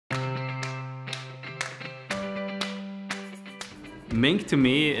Minc to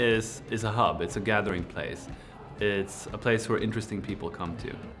me is a hub, it's a gathering place. It's a place where interesting people come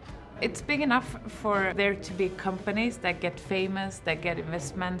to. It's big enough for there to be companies that get famous, that get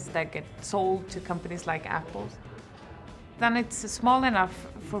investments, that get sold to companies like Apple. Then it's small enough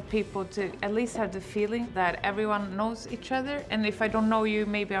for people to at least have the feeling that everyone knows each other, and if I don't know you,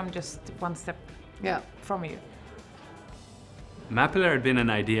 maybe I'm just one step from you. Mapillary had been an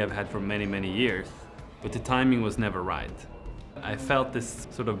idea I've had for many, many years, but the timing was never right. I felt this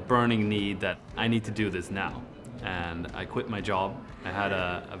sort of burning need that I need to do this now. And I quit my job. I had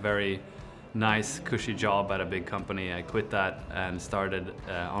a very nice, cushy job at a big company. I quit that and started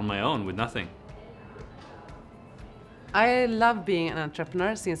on my own with nothing. I love being an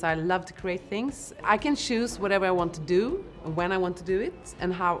entrepreneur since I love to create things. I can choose whatever I want to do, when I want to do it,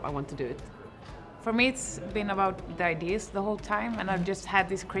 and how I want to do it. For me, it's been about the ideas the whole time, and I've just had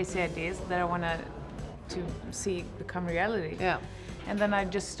these crazy ideas that I want to see become reality. Yeah. And then I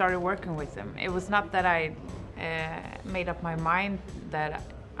just started working with them. It was not that I made up my mind that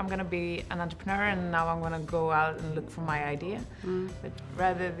I'm going to be an entrepreneur and now I'm going to go out and look for my idea, but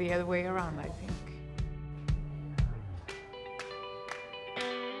rather the other way around, I think.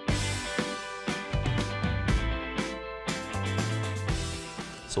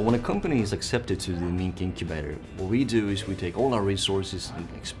 So when a company is accepted to the Minc incubator, what we do is we take all our resources and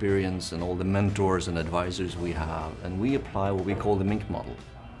experience and all the mentors and advisors we have, and we apply what we call the Minc model,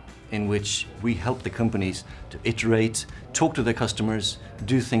 in which we help the companies to iterate, talk to their customers,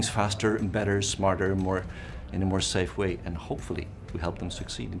 do things faster and better, smarter, in a more safe way, and hopefully we help them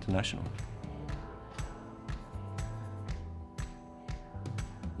succeed internationally.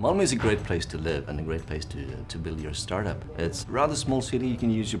 Malmö is a great place to live and a great place to build your startup. It's a rather small city. You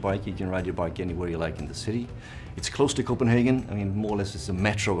can use your bike, you can ride your bike anywhere you like in the city. It's close to Copenhagen. I mean, more or less it's a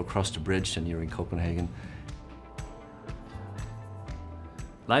metro across the bridge and you're in Copenhagen.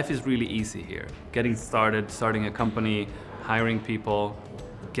 Life is really easy here. Getting started, starting a company, hiring people,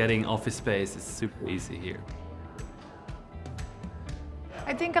 getting office space is super easy here.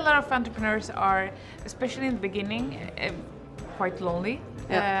 I think a lot of entrepreneurs are, especially in the beginning, quite lonely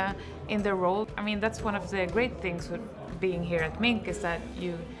in their role. I mean, that's one of the great things with being here at Minc is that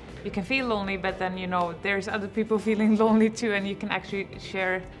you can feel lonely, but then you know there's other people feeling lonely too, and you can actually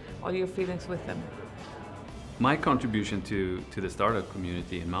share all your feelings with them. My contribution to the startup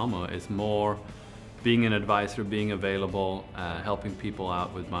community in Malmö is more being an advisor, being available, helping people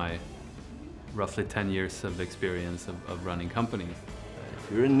out with my roughly 10 years of experience of running companies.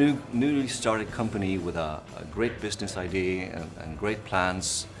 If you're a newly started company with a great business idea and great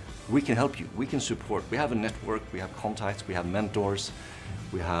plans, we can help you, we can support. We have a network, we have contacts, we have mentors,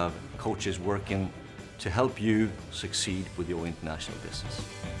 we have coaches working to help you succeed with your international business.